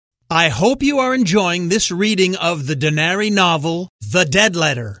I hope you are enjoying this reading of the Denary novel, The Dead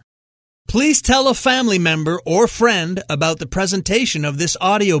Letter. Please tell a family member or friend about the presentation of this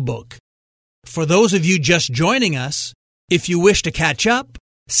audiobook. For those of you just joining us, if you wish to catch up,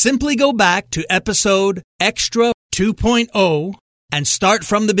 simply go back to episode Extra 2.0 and start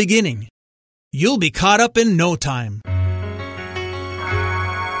from the beginning. You'll be caught up in no time.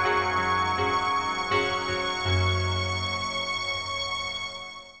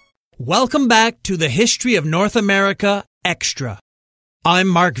 Welcome back to the History of North America Extra. I'm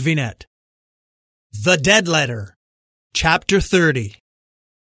Mark Vinet. The Dead Letter, Chapter 30.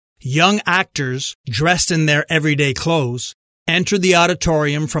 Young actors, dressed in their everyday clothes, entered the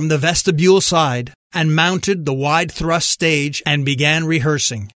auditorium from the vestibule side and mounted the wide-thrust stage and began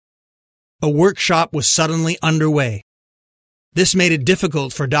rehearsing. A workshop was suddenly underway. This made it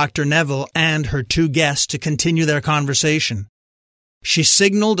difficult for Dr. Neville and her two guests to continue their conversation. She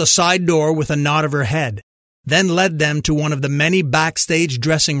signaled a side door with a nod of her head, then led them to one of the many backstage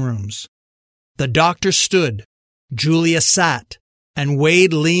dressing rooms. The doctor stood, Julia sat, and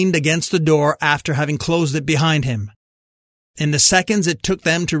Wade leaned against the door after having closed it behind him. In the seconds it took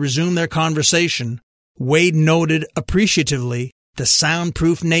them to resume their conversation, Wade noted appreciatively the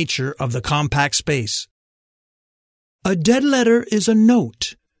soundproof nature of the compact space. A dead letter is a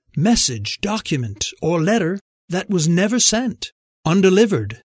note, message, document, or letter that was never sent,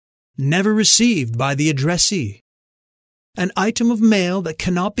 undelivered, never received by the addressee. An item of mail that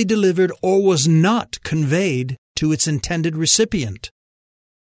cannot be delivered or was not conveyed to its intended recipient.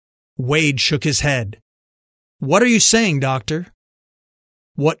 Wade shook his head. What are you saying, Doctor?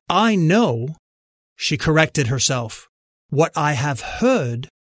 What I know, she corrected herself. What I have heard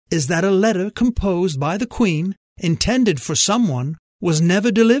is that a letter composed by the Queen, intended for someone, was never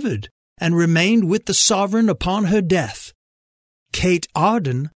delivered and remained with the sovereign upon her death. Kate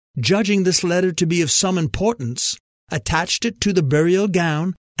Arden, judging this letter to be of some importance, attached it to the burial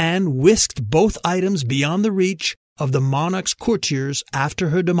gown and whisked both items beyond the reach of the monarch's courtiers after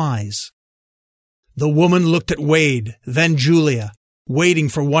her demise. The woman looked at Wade, then Julia, waiting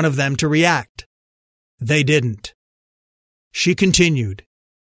for one of them to react. They didn't. She continued,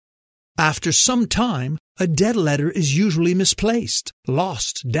 After some time, a dead letter is usually misplaced,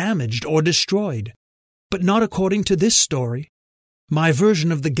 lost, damaged, or destroyed, but not according to this story. My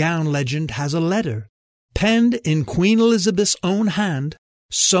version of the gown legend has a letter, penned in Queen Elizabeth's own hand,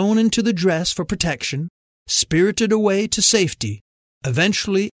 sewn into the dress for protection, spirited away to safety,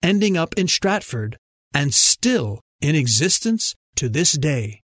 eventually ending up in Stratford, and still in existence to this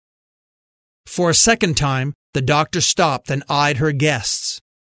day. For a second time, the doctor stopped and eyed her guests.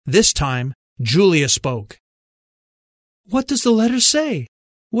 This time, Julia spoke. What does the letter say?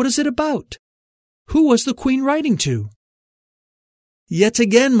 What is it about? Who was the Queen writing to? Yet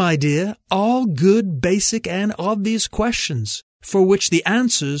again, my dear, all good, basic, and obvious questions, for which the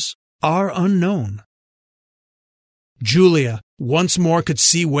answers are unknown. Julia once more could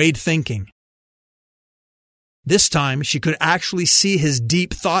see Wade thinking. This time she could actually see his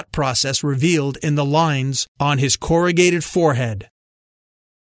deep thought process revealed in the lines on his corrugated forehead.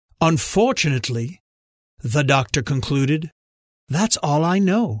 Unfortunately, the doctor concluded, that's all I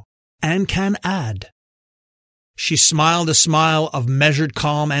know, and can add. She smiled a smile of measured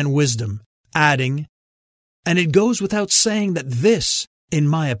calm and wisdom, adding, and it goes without saying that this, in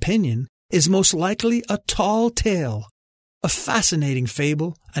my opinion, is most likely a tall tale, a fascinating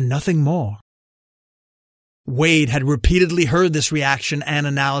fable, and nothing more. Wade had repeatedly heard this reaction and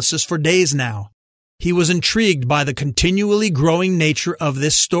analysis for days now. He was intrigued by the continually growing nature of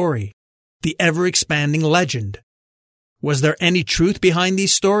this story, the ever-expanding legend. Was there any truth behind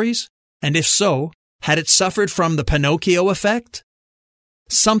these stories? And if so, had it suffered from the Pinocchio effect?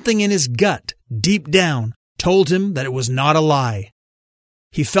 Something in his gut, deep down, told him that it was not a lie.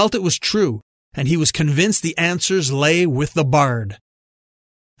 He felt it was true, and he was convinced the answers lay with the bard.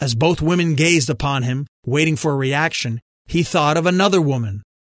 As both women gazed upon him, waiting for a reaction, he thought of another woman,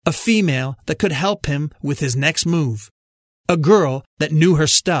 a female that could help him with his next move, a girl that knew her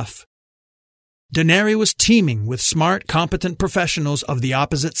stuff. Denary was teeming with smart, competent professionals of the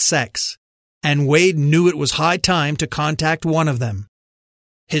opposite sex, and Wade knew it was high time to contact one of them.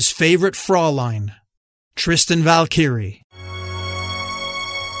 His favorite Fraulein, Tristan Valkyrie.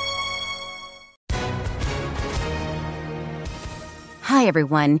 Hi,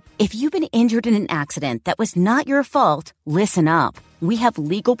 everyone. If you've been injured in an accident that was not your fault, listen up. We have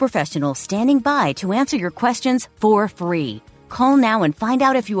legal professionals standing by to answer your questions for free. Call now and find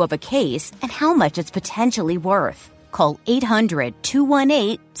out if you have a case and how much it's potentially worth. Call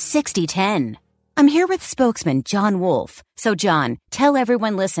 800-218-6010. I'm here with spokesman John Wolf. So, John, tell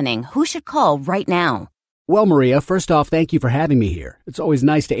everyone listening who should call right now. Well, Maria, first off, thank you for having me here. It's always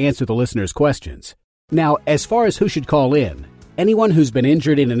nice to answer the listeners' questions. Now, as far as who should call in, anyone who's been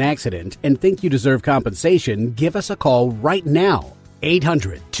injured in an accident and think you deserve compensation, give us a call right now.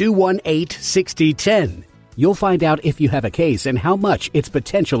 800-218-6010. You'll find out if you have a case and how much it's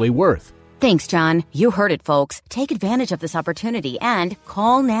potentially worth. Thanks, John. You heard it, folks. Take advantage of this opportunity and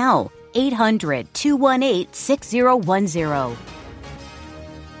call now. 800-218-6010.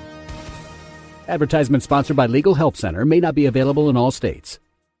 Advertisement sponsored by Legal Help Center. May not be available in all states.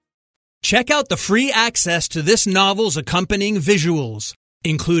 Check out the free access to this novel's accompanying visuals,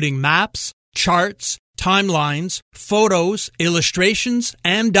 including maps, charts, timelines, photos, illustrations,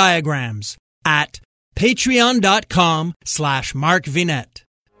 and diagrams at patreon.com/Mark Vinet.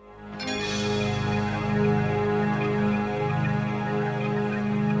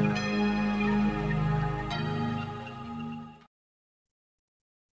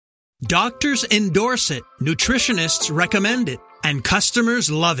 Doctors endorse it, nutritionists recommend it, and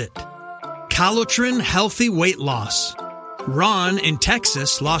customers love it. Calotren Healthy Weight Loss. Ron in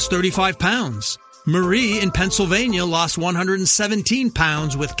Texas lost 35 pounds. Marie in Pennsylvania lost 117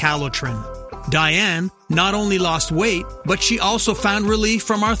 pounds with Calotren. Diane not only lost weight, but she also found relief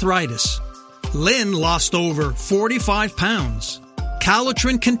from arthritis. Lynn lost over 45 pounds.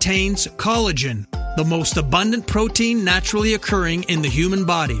 Calotren contains collagen, the most abundant protein naturally occurring in the human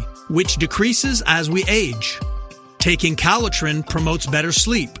body, which decreases as we age. Taking Calotren promotes better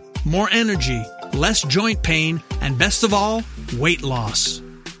sleep, more energy, less joint pain, and best of all, weight loss.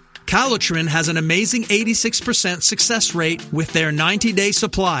 Calotren has an amazing 86% success rate with their 90-day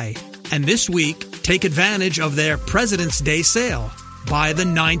supply. And this week, take advantage of their President's Day sale. Buy the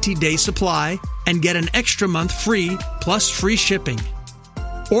 90-day supply and get an extra month free plus free shipping.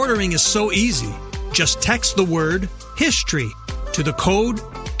 Ordering is so easy. Just text the word HISTORY to the code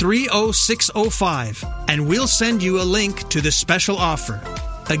 30605 and we'll send you a link to this special offer.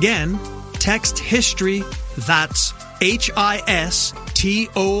 Again, text HISTORY, that's HISTORY,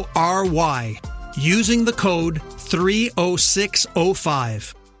 using the code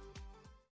 30605.